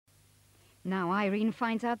Now Irene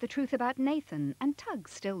finds out the truth about Nathan, and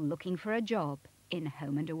Tug's still looking for a job in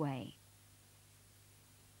Home and Away.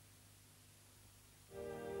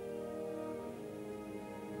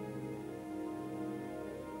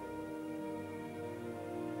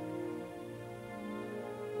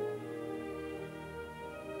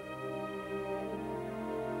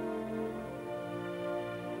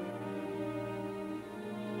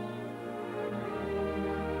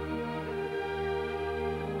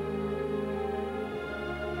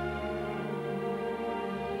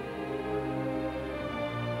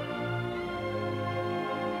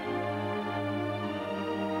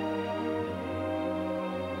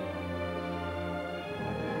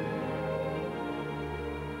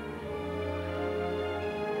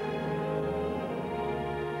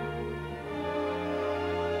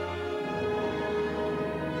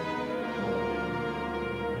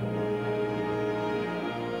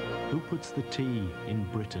 Who puts the tea in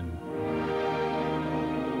Britain?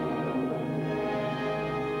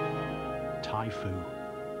 Ty-Phoo.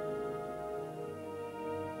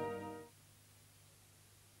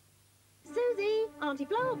 Susie, Auntie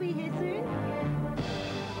Flo will be here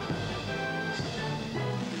soon.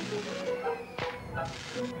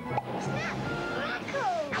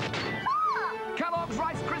 Kellogg's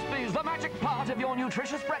Rice Krispies, the magic part of your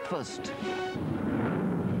nutritious breakfast.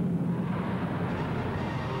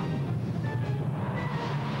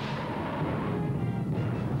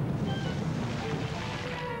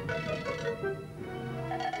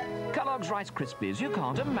 Kellogg's Rice Krispies. You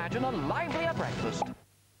can't imagine a livelier breakfast.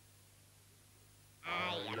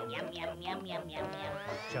 Yum, yum, yum, yum, yum, yum.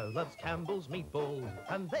 Joe loves Campbell's meatballs,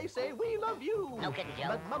 and they say we love you. No kidding, Joe.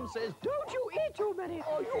 But Mum says, don't you eat too many,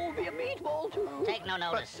 or you'll be a meatball too. Take no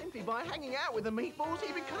But notice. simply by hanging out with the meatballs,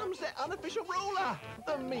 he becomes their unofficial ruler.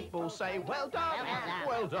 The meatballs say, well done,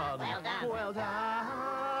 Well done. well done, Well done. well done.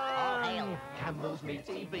 All hail. Campbell's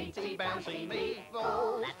meaty, beaty, bouncy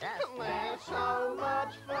meatballs. That's us. They're so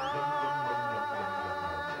much fun.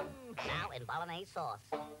 Now in bolognese sauce.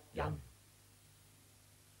 Yum.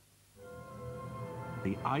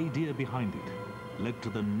 The idea behind it led to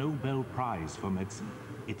the Nobel Prize for Medicine.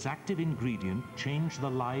 Its active ingredient changed the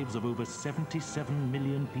lives of over 77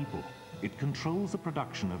 million people. It controls the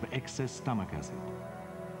production of excess stomach acid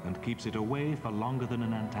and keeps it away for longer than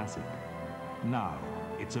an antacid. Now,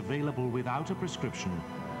 it's available without a prescription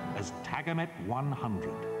as Tagamet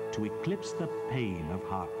 100 to eclipse the pain of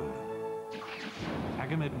heartburn.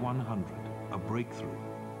 Tagamet 100, a breakthrough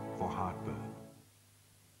for heartburn.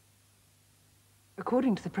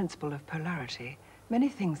 According to the principle of polarity, many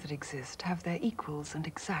things that exist have their equals and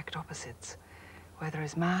exact opposites. Where there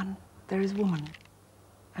is man, there is woman,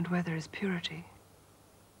 and where there is purity,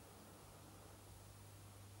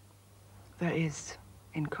 there is,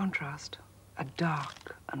 in contrast, a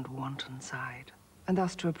dark and wanton side. And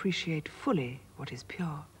thus, to appreciate fully what is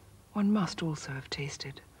pure, one must also have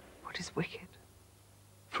tasted what is wicked.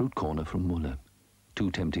 Fruit corner from Muller.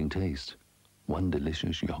 2 tempting tastes. 1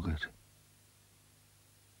 delicious yogurt.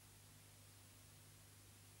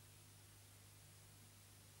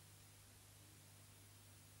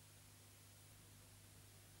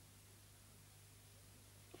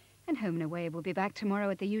 And Home and Away will be back tomorrow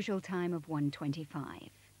at the usual time of 1:25.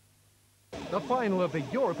 The final of the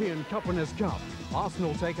European Cup Winners' Cup.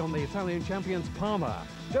 Arsenal take on the Italian champions Parma.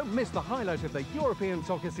 Don't miss the highlight of the European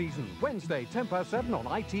soccer season, Wednesday, 10:07 on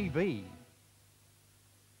ITV.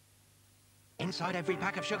 Inside every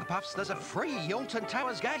pack of Sugar Puffs, there's a free Alton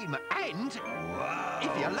Towers game. And,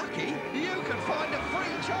 if you're lucky, you can find a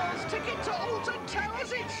free chance ticket to Alton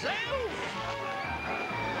Towers itself.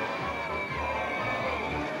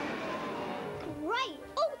 Great,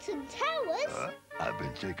 Alton Towers. I've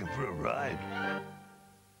been taken for a ride.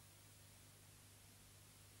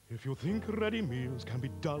 If you think ready meals can be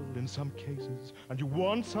dull in some cases, and you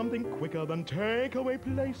want something quicker than takeaway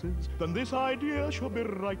places, then this idea should be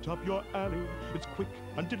right up your alley. It's quick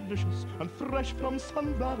and delicious and fresh from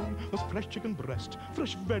Sun Valley. There's fresh chicken breast,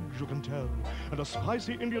 fresh veg you can tell, and a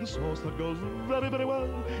spicy Indian sauce that goes very, very well.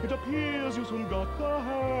 It appears you soon got the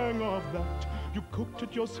hang of that. You cooked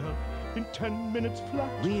it yourself in 10 minutes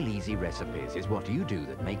flat. Real easy recipes is what you do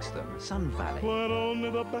that makes them Sun Valley. Where only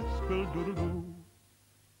the best will do.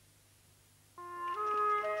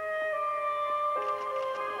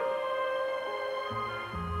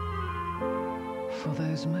 For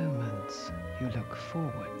those moments you look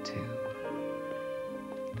forward to,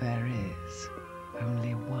 there is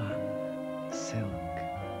only one silk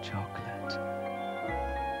chocolate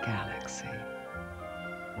galaxy.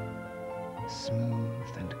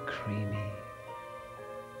 Smooth and creamy.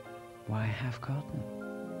 Why have cotton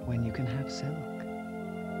when you can have silk?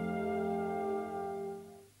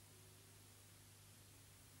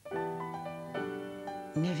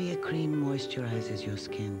 Nivea Creme moisturizes your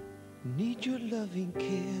skin. Need your loving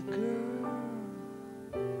care, girl.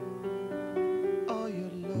 All your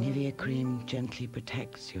love. Nivea Creme gently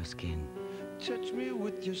protects your skin. Touch me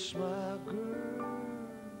with your smile, girl.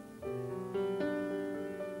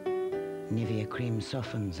 Nivea Creme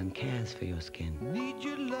softens and cares for your skin. Need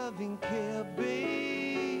your loving care,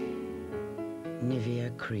 babe.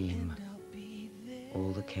 Nivea Creme.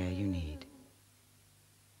 All the care you need.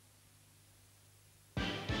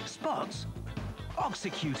 Spots?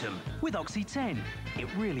 Oxycutum with Oxy 10. It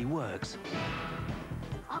really works.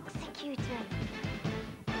 Oxycutum.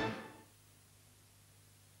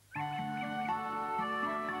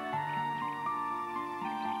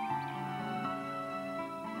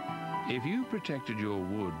 If you protected your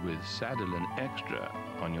wood with Sadolin Extra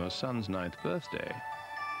on your son's 9th birthday,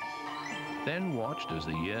 then watched as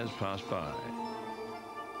the years passed by,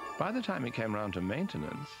 by the time it came round to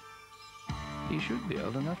maintenance, he should be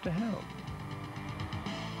old enough to help.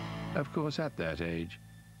 Of course, at that age,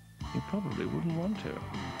 you probably wouldn't want to.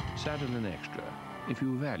 Sadolin Extra, if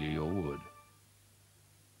you value your wood.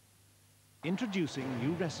 Introducing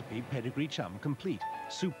new recipe Pedigree Chum Complete.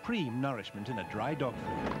 Supreme nourishment in a dry dog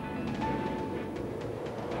food.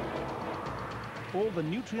 All the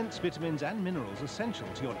nutrients, vitamins and minerals essential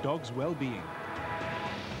to your dog's well-being.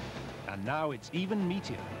 And now it's even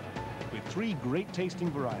meatier, with 3 great tasting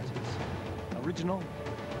varieties. Original,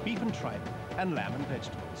 beef and tripe, and lamb and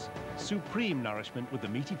vegetables. Supreme nourishment with the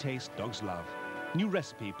meaty taste dogs love. New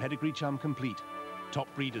recipe Pedigree Chum Complete. Top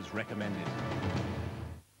breeders recommended.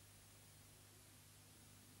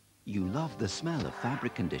 You love the smell of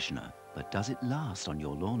fabric conditioner, but does it last on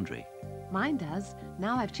your laundry? Mine does.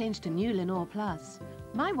 Now I've changed to new Lenor Plus.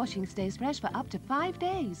 My washing stays fresh for up to 5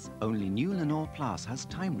 days. Only new Lenor Plus has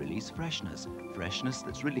time-release freshness. Freshness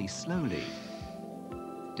that's released slowly.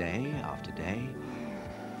 Day after day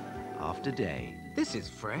after day. This is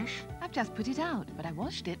fresh. I've just put it out, but I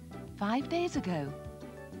washed it 5 days ago.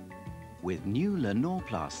 With new Lenor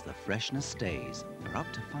Plus, the freshness stays for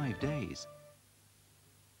up to 5 days.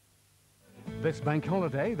 This bank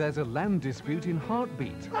holiday, there's a land dispute in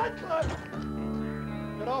Heartbeat. Get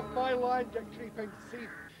off my line, you creeping thief!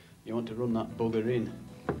 You want to run that bugger in?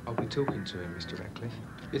 I'll be talking to him, Mr. Radcliffe.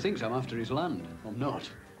 He thinks I'm after his land. I'm not.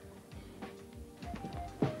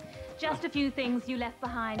 Just a few things you left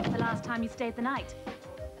behind the last time you stayed the night.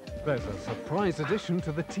 There's a surprise addition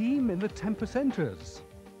to the team in the 10%ers.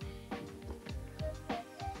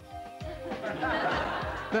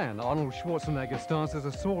 Then Arnold Schwarzenegger stars as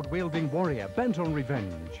a sword-wielding warrior bent on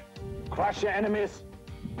revenge. Crush your enemies.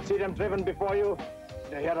 See them driven before you.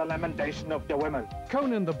 They hear the lamentation of the women.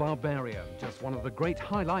 Conan the Barbarian, just one of the great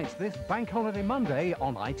highlights this Bank Holiday Monday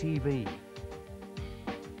on ITV.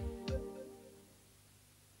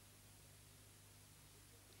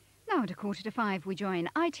 Now at 4:45 we join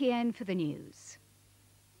ITN for the news.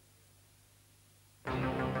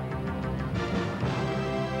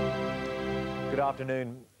 Good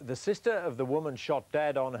afternoon. The sister of the woman shot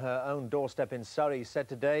dead on her own doorstep in Surrey said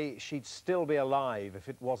today she'd still be alive if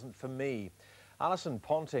it wasn't for me. Alison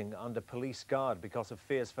Ponting, under police guard because of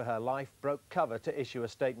fears for her life, broke cover to issue a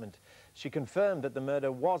statement. She confirmed that the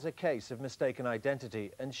murder was a case of mistaken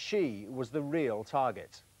identity and she was the real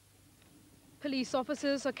target. Police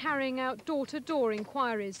officers are carrying out door-to-door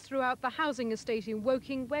inquiries throughout the housing estate in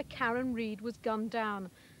Woking where Karen Reid was gunned down.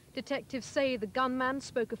 Detectives say the gunman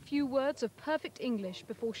spoke a few words of perfect English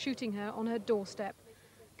before shooting her on her doorstep.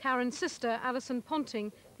 Karen's sister, Alison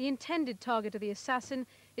Ponting, the intended target of the assassin,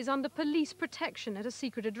 is under police protection at a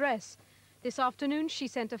secret address. This afternoon, she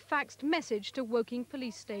sent a faxed message to Woking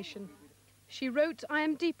Police Station. She wrote, "I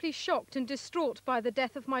am deeply shocked and distraught by the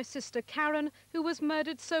death of my sister Karen, who was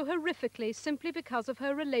murdered so horrifically simply because of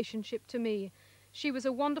her relationship to me. She was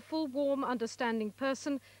a wonderful, warm, understanding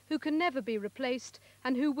person who can never be replaced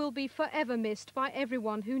and who will be forever missed by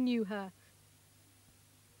everyone who knew her."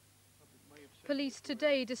 Police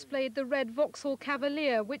today displayed the red Vauxhall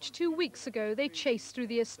Cavalier, which 2 weeks ago they chased through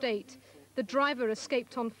the estate. The driver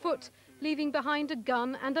escaped on foot, leaving behind a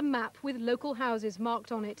gun and a map with local houses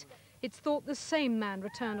marked on it. It's thought the same man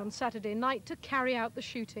returned on Saturday night to carry out the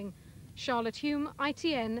shooting. Charlotte Hume,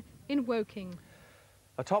 ITN, in Woking.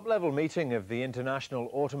 A top-level meeting of the International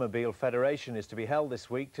Automobile Federation is to be held this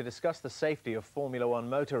week to discuss the safety of Formula One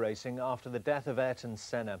motor racing after the death of Ayrton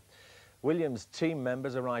Senna. Williams team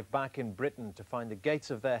members arrived back in Britain to find the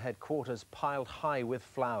gates of their headquarters piled high with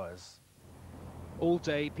flowers. All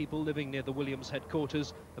day, people living near the Williams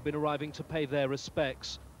headquarters have been arriving to pay their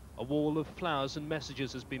respects. A wall of flowers and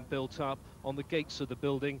messages has been built up on the gates of the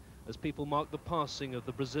building as people mark the passing of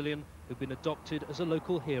the Brazilian who'd been adopted as a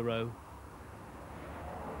local hero.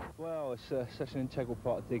 Well, it's such an integral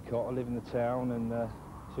part of Didcot. I live in the town, and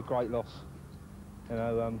it's a great loss. You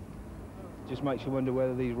know, just makes you wonder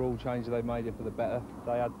whether these rule changes they made it for the better.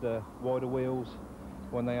 They had the wider wheels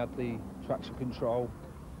when they had the traction control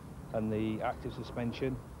and the active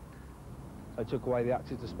suspension. They took away the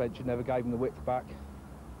active suspension, never gave them the width back.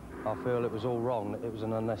 I feel it was all wrong. It was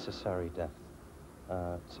an unnecessary death.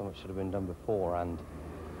 Something should have been done before, and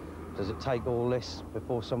does it take all this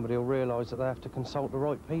before somebody will realise that they have to consult the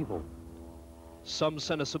right people? Some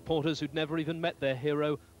Senna supporters who'd never even met their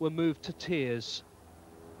hero were moved to tears.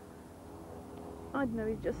 I don't know,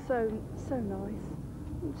 he's just so nice.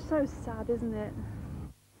 It's so sad, isn't it?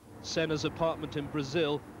 Senna's apartment in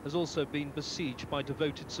Brazil has also been besieged by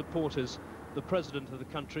devoted supporters. The president of the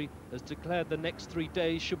country has declared the next 3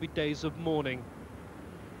 days should be days of mourning.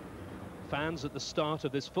 Fans at the start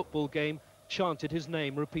of this football game chanted his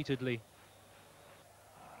name repeatedly.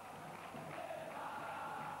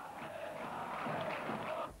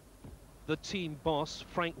 The team boss,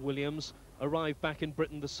 Frank Williams, arrived back in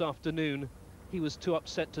Britain this afternoon. He was too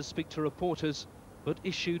upset to speak to reporters, but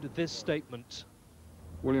issued this statement.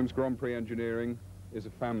 Williams Grand Prix Engineering is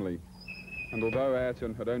a family, and although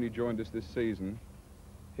Ayrton had only joined us this season,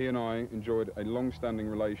 he and I enjoyed a long-standing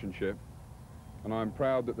relationship, and I'm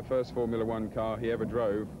proud that the first Formula One car he ever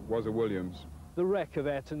drove was a Williams. The wreck of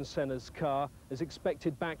Ayrton Senna's car is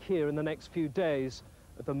expected back here in the next few days.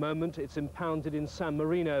 At the moment, it's impounded in San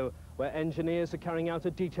Marino, where engineers are carrying out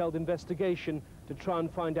a detailed investigation to try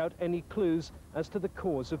and find out any clues as to the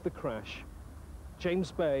cause of the crash.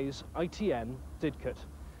 James Bayes, ITN, Didcot.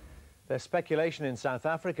 There's speculation in South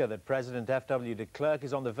Africa that President F.W. de Klerk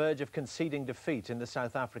is on the verge of conceding defeat in the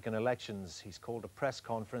South African elections. He's called a press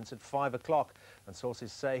conference at 5 o'clock, and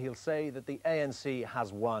sources say he'll say that the ANC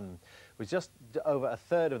has won. With just over a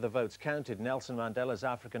third of the votes counted, Nelson Mandela's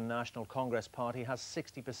African National Congress Party has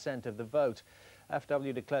 60% of the vote.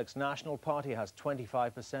 F.W. de Klerk's National Party has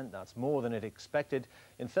 25%. That's more than it expected.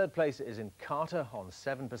 In third place is Inkatha on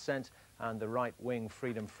 7%, and the right-wing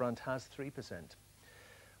Freedom Front has 3%.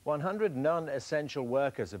 100 non-essential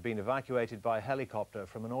workers have been evacuated by helicopter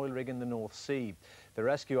from an oil rig in the North Sea. The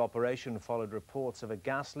rescue operation followed reports of a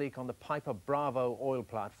gas leak on the Piper Bravo oil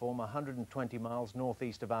platform 120 miles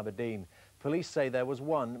northeast of Aberdeen. Police say there was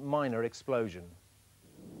one minor explosion.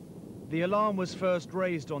 The alarm was first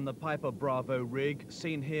raised on the Piper Bravo rig,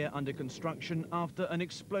 seen here under construction, after an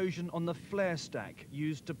explosion on the flare stack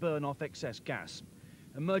used to burn off excess gas.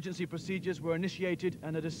 Emergency procedures were initiated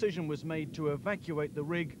and a decision was made to evacuate the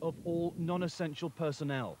rig of all non-essential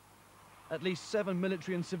personnel. At least 7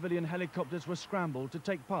 military and civilian helicopters were scrambled to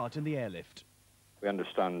take part in the airlift. We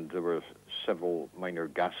understand there were several minor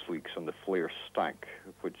gas leaks on the flare stack,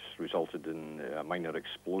 which resulted in a minor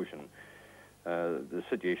explosion. The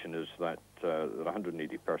situation is that there are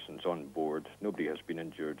 180 persons on board. Nobody has been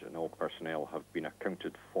injured and all personnel have been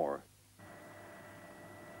accounted for.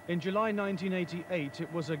 In July 1988,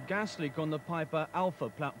 it was a gas leak on the Piper Alpha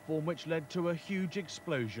platform which led to a huge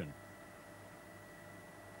explosion.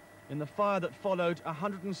 In the fire that followed,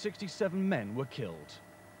 167 men were killed.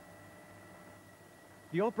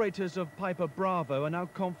 The operators of Piper Bravo are now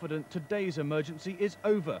confident today's emergency is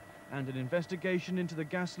over and an investigation into the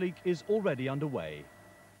gas leak is already underway.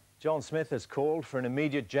 John Smith has called for an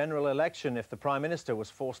immediate general election if the Prime Minister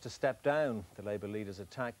was forced to step down. The Labour leader's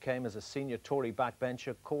attack came as a senior Tory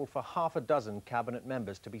backbencher called for half a dozen cabinet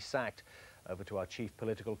members to be sacked. Over to our chief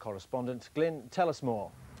political correspondent. Glyn, tell us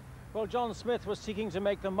more. Well, John Smith was seeking to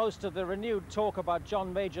make the most of the renewed talk about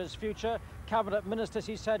John Major's future. Cabinet ministers,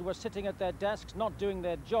 he said, were sitting at their desks, not doing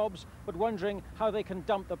their jobs, but wondering how they can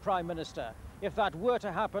dump the Prime Minister. If that were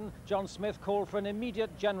to happen, John Smith called for an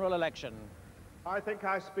immediate general election. I think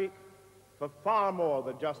I speak for far more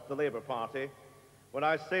than just the Labour Party when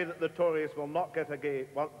I say that the Tories will not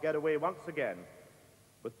get away once again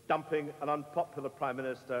with dumping an unpopular Prime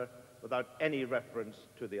Minister without any reference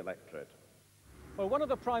to the electorate. Well, one of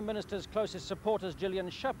the Prime Minister's closest supporters, Gillian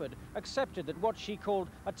Shepherd, accepted that what she called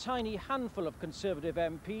a tiny handful of Conservative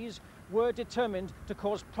MPs were determined to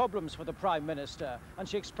cause problems for the Prime Minister, and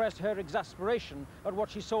she expressed her exasperation at what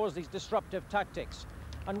she saw as these disruptive tactics.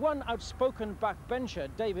 And one outspoken backbencher,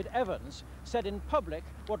 David Evans, said in public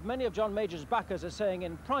what many of John Major's backers are saying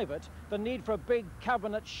in private, the need for a big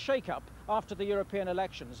cabinet shake-up after the European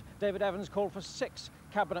elections. David Evans called for 6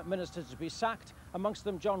 cabinet ministers to be sacked, amongst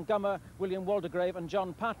them John Gummer, William Waldegrave and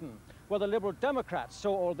John Patten. Well, the Liberal Democrats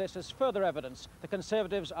saw all this as further evidence the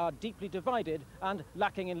Conservatives are deeply divided and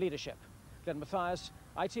lacking in leadership. Glenn Mathias,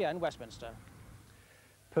 ITN, Westminster.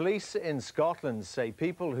 Police in Scotland say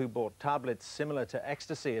people who bought tablets similar to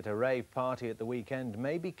ecstasy at a rave party at the weekend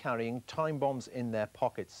may be carrying time bombs in their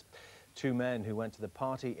pockets. 2 men who went to the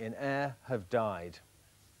party in Ayr have died.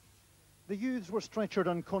 The youths were stretchered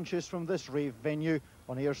unconscious from this rave venue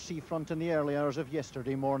on Ayr seafront in the early hours of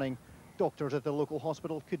yesterday morning. Doctors at the local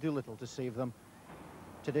hospital could do little to save them.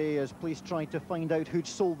 Today, as police tried to find out who'd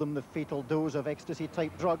sold them the fatal dose of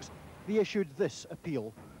ecstasy-type drugs, they issued this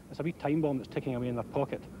appeal. It's a wee time bomb that's ticking away in their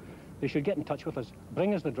pocket. They should get in touch with us.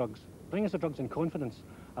 Bring us the drugs. Bring us the drugs in confidence.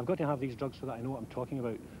 I've got to have these drugs so that I know what I'm talking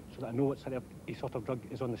about, so that I know what sort of drug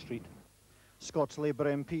is on the street. Scots Labour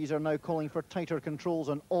MPs are now calling for tighter controls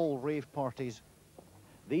on all rave parties.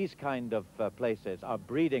 These kind of places are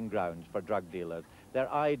breeding grounds for drug dealers.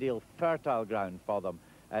 They're ideal, fertile ground for them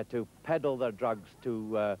to peddle their drugs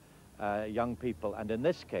to young people. And in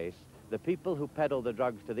this case, the people who peddle the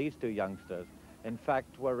drugs to these 2 youngsters in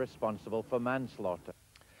fact, were responsible for manslaughter.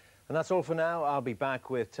 And that's all for now. I'll be back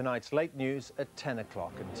with tonight's late news at 10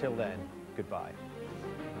 o'clock. Until then, goodbye.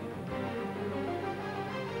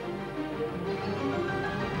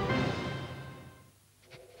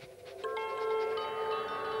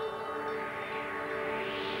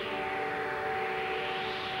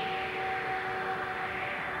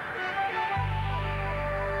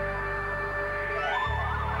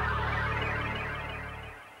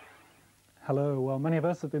 Hello. Well, many of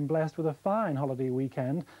us have been blessed with a fine holiday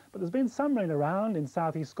weekend, but there's been some rain around in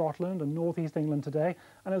southeast Scotland and northeast England today,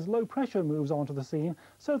 and as low pressure moves onto the scene,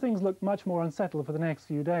 so things look much more unsettled for the next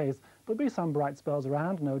few days. There'll be some bright spells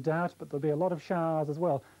around, no doubt, but there'll be a lot of showers as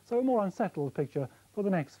well, so a more unsettled picture for the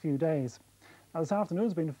next few days. Now, this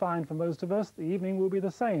afternoon's been fine for most of us. The evening will be the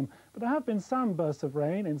same, but there have been some bursts of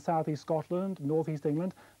rain in southeast Scotland, northeast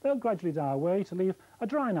England. They'll gradually die away to leave a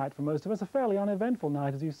dry night for most of us, a fairly uneventful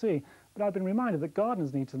night, as you see. But I've been reminded that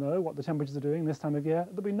gardeners need to know what the temperatures are doing this time of year.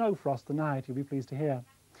 There'll be no frost tonight, you'll be pleased to hear.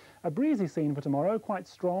 A breezy scene for tomorrow, quite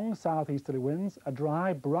strong southeasterly winds, a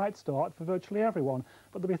dry, bright start for virtually everyone.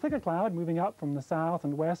 But there'll be thicker cloud moving up from the south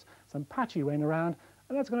and west, some patchy rain around,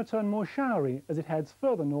 and that's going to turn more showery as it heads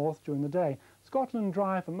further north during the day. Scotland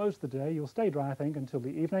dry for most of the day. You'll stay dry, I think, until the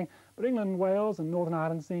evening, but England, Wales and Northern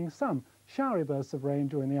Ireland seeing some showery bursts of rain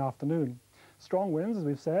during the afternoon. Strong winds, as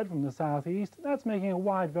we've said, from the southeast. That's making a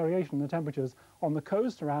wide variation in the temperatures. On the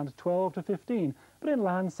coast, around 12 to 15, but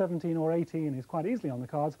inland, 17 or 18 is quite easily on the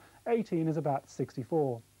cards. 18 is about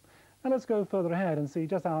 64. Now let's go further ahead and see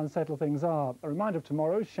just how unsettled things are. A reminder of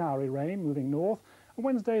tomorrow's showery rain moving north. And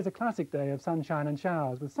Wednesday is a classic day of sunshine and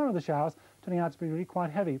showers, with some of the showers turning out to be really quite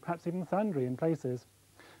heavy, perhaps even thundery in places.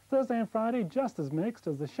 Thursday and Friday just as mixed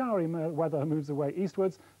as the showery weather moves away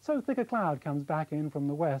eastwards, so thicker cloud comes back in from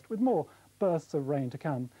the west with more bursts of rain to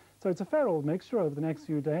come. So it's a fair old mixture over the next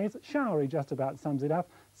few days. Showery just about sums it up.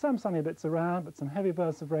 Some sunny bits around, but some heavy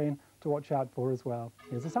bursts of rain to watch out for as well.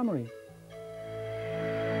 Here's a summary.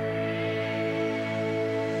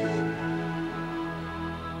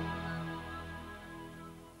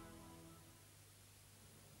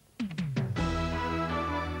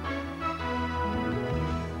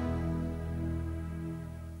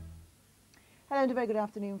 Hello and a very good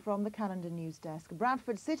afternoon from the Calendar News Desk.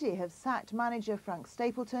 Bradford City have sacked manager Frank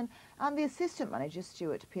Stapleton and the assistant manager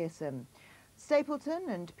Stuart Pearson. Stapleton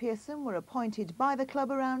and Pearson were appointed by the club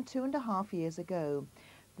around 2.5 years ago.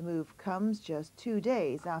 The move comes just 2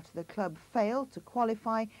 days after the club failed to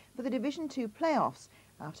qualify for the Division 2 playoffs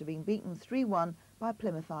after being beaten 3-1 by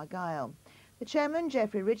Plymouth Argyle. The chairman,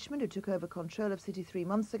 Geoffrey Richmond, who took over control of City 3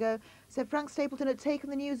 months ago, said Frank Stapleton had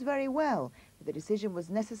taken the news very well, but the decision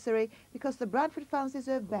was necessary because the Bradford fans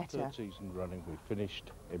deserve better. Third season running, we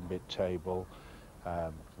finished in mid-table.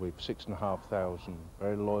 We've 6,500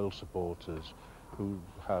 very loyal supporters who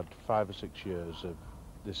had 5 or 6 years of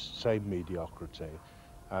this same mediocrity,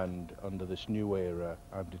 and under this new era,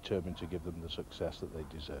 I'm determined to give them the success that they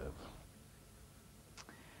deserve.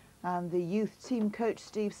 And the youth team coach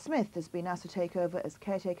Steve Smith has been asked to take over as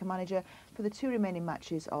caretaker manager for the 2 remaining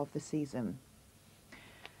matches of the season.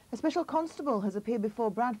 A special constable has appeared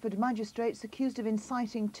before Bradford magistrates accused of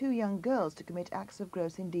inciting 2 young girls to commit acts of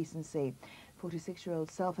gross indecency.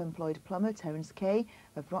 46-year-old self-employed plumber Terence Kay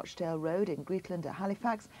of Rochdale Road in Greetland at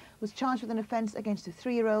Halifax was charged with an offence against a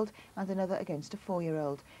 3-year-old and another against a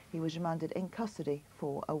 4-year-old. He was remanded in custody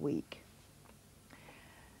for a week.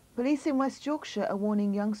 Police in West Yorkshire are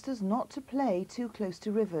warning youngsters not to play too close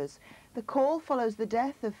to rivers. The call follows the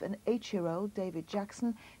death of an 8-year-old, David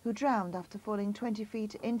Jackson, who drowned after falling 20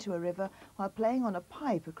 feet into a river while playing on a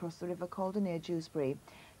pipe across the River Calder near Dewsbury.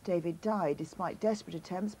 David died despite desperate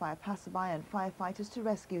attempts by a passerby and firefighters to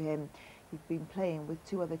rescue him. He'd been playing with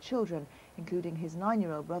 2 other children, including his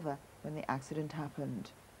 9-year-old brother, when the accident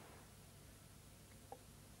happened.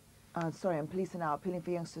 And police are now appealing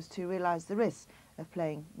for youngsters to realise the risks of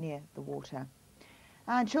playing near the water.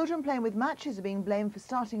 And children playing with matches are being blamed for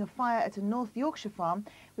starting a fire at a North Yorkshire farm,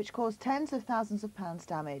 which caused tens of thousands of pounds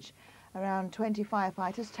damage. Around 20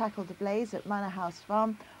 firefighters tackled the blaze at Manor House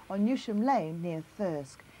Farm on Newsham Lane near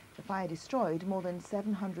Thirsk. The fire destroyed more than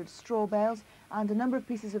 700 straw bales and a number of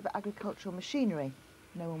pieces of agricultural machinery.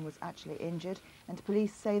 No one was actually injured, and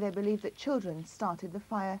police say they believe that children started the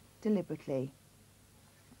fire deliberately.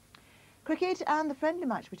 Cricket and the friendly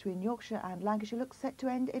match between Yorkshire and Lancashire looks set to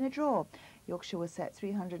end in a draw. Yorkshire was set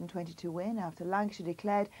 322 win after Lancashire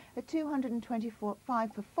declared a 225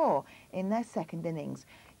 for 4 in their second innings.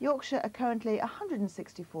 Yorkshire are currently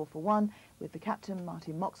 164 for 1, with the captain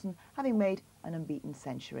Martyn having made an unbeaten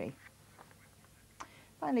century.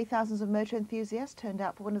 Finally, thousands of motor enthusiasts turned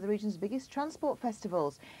out for one of the region's biggest transport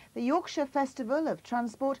festivals. The Yorkshire Festival of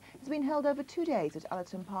Transport has been held over 2 days at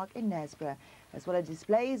Allerton Park in Knaresborough. As well as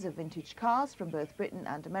displays of vintage cars from both Britain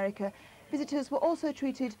and America, visitors were also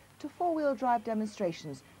treated to four-wheel drive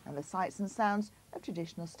demonstrations and the sights and sounds of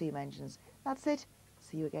traditional steam engines. That's it.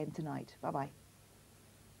 See you again tonight. Bye-bye.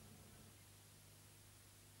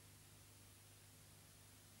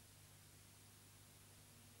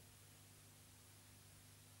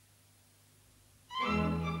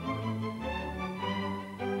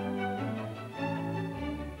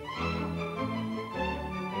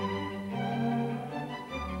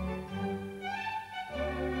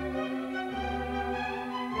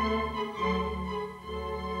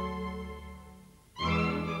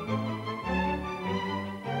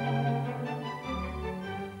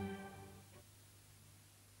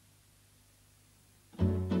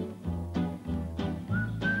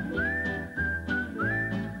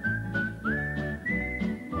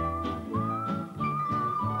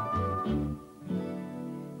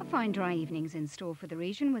 Fine dry evenings in store for the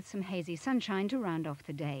region with some hazy sunshine to round off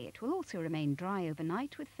the day. It will also remain dry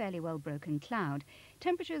overnight with fairly well broken cloud.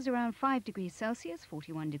 Temperatures around 5 degrees Celsius,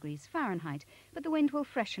 41 degrees Fahrenheit, but the wind will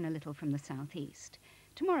freshen a little from the southeast.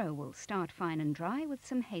 Tomorrow will start fine and dry with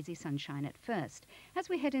some hazy sunshine at first. As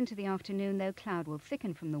we head into the afternoon, though, cloud will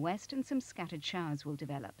thicken from the west and some scattered showers will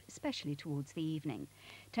develop, especially towards the evening.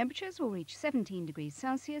 Temperatures will reach 17 degrees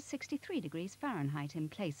Celsius, 63 degrees Fahrenheit in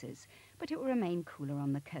places, but it will remain cooler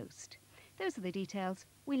on the coast. Those are the details.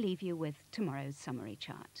 We leave you with tomorrow's summary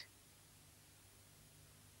chart.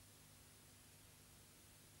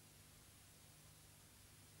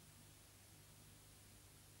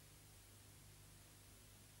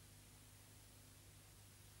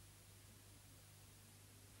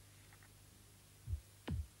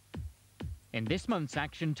 In this month's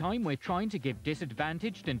Action Time, we're trying to give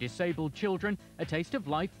disadvantaged and disabled children a taste of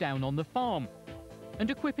life down on the farm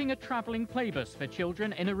and equipping a travelling playbus for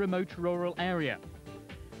children in a remote rural area.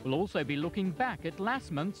 We'll also be looking back at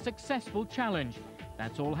last month's successful challenge.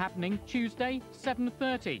 That's all happening Tuesday,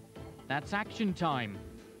 7:30. That's Action Time.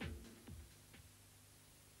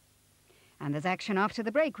 And there's action after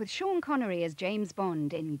the break with Sean Connery as James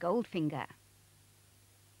Bond in Goldfinger.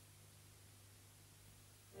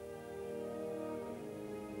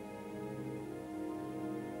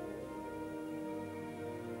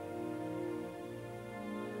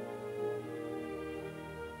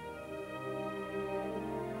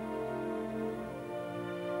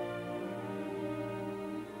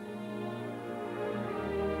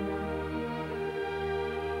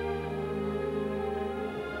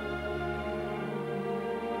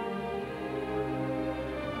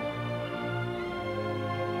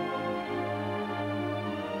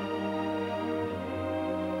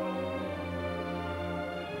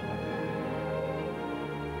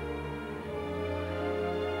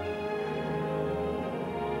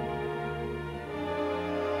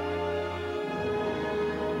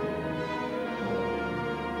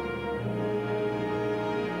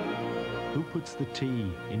 Who puts the tea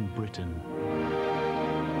in Britain?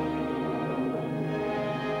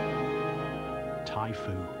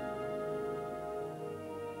 Ty-Phoo.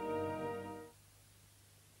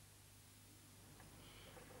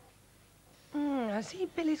 I see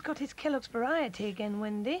Billy's got his Kellogg's variety again,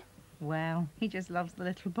 Wendy. Well, he just loves the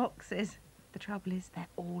little boxes. The trouble is they're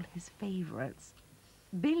all his favourites.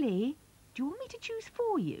 Billy, do you want me to choose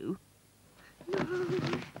for you?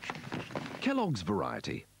 Kellogg's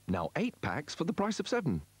variety. Now 8 packs for the price of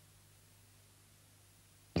 7.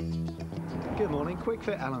 Good morning,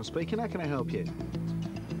 Kwik-Fit, Alan speaking. How can I help you?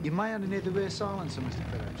 You may only need the rear silencer, Mr.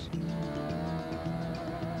 Phillips.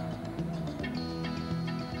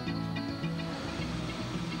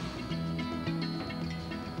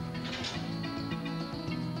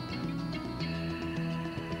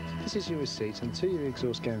 This is your receipt and 2-year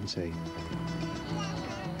exhaust guarantee.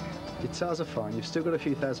 Your tyres are fine. You've still got a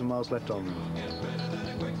few thousand miles left on them.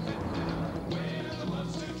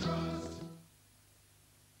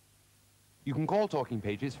 You can call Talking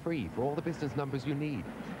Pages free for all the business numbers you need.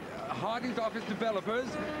 Harding's office developers.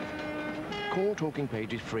 Call Talking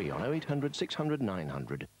Pages free on 0800 600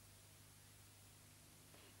 900.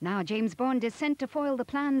 Now James Bond is sent to foil the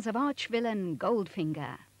plans of arch-villain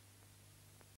Goldfinger.